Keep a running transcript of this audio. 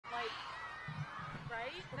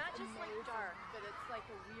just like dark, but it's like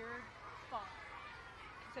a weird fog.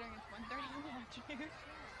 Considering it's 1:30 in the afternoon.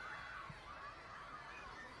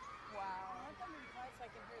 Wow. I want them to be quiet so I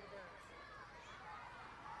can hear the birds.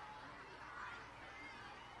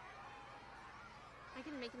 I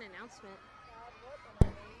can make an announcement. God, what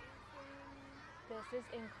an amazing... This is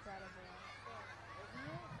incredible. Isn't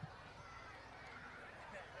it?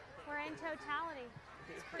 We're in totality.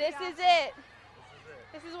 This is it.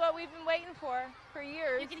 This is what we've been waiting for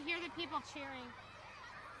years. You can hear the people cheering.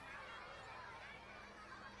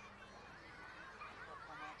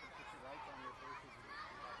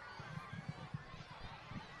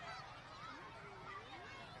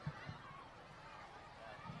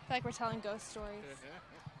 I feel like we're telling ghost stories.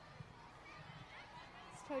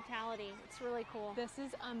 It's totality. It's really cool. This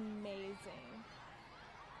is amazing.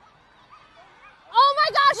 Oh my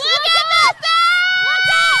gosh! Look at this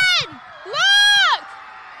thing! Look!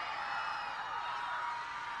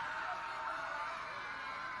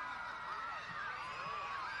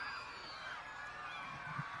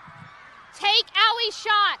 Take Aue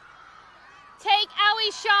shot. Take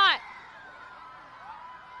Aue shot.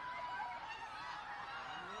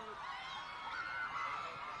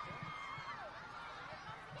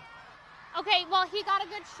 Okay, well, he got a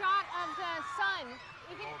good shot of the sun.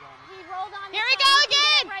 He rolled on. Here we go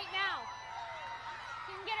again! Right now.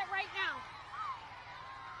 He can get it right now.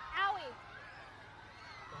 Aue.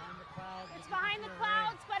 Behind the clouds. It's behind the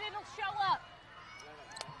clouds, but it'll show up.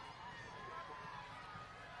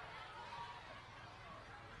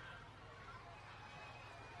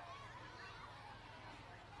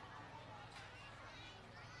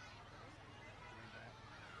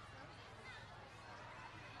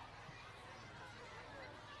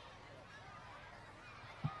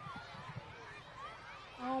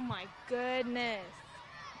 Oh my goodness.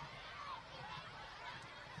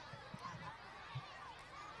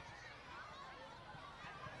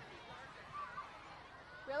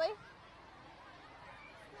 Really?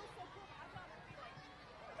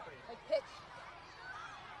 Like pitch.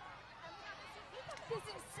 This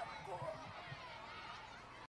is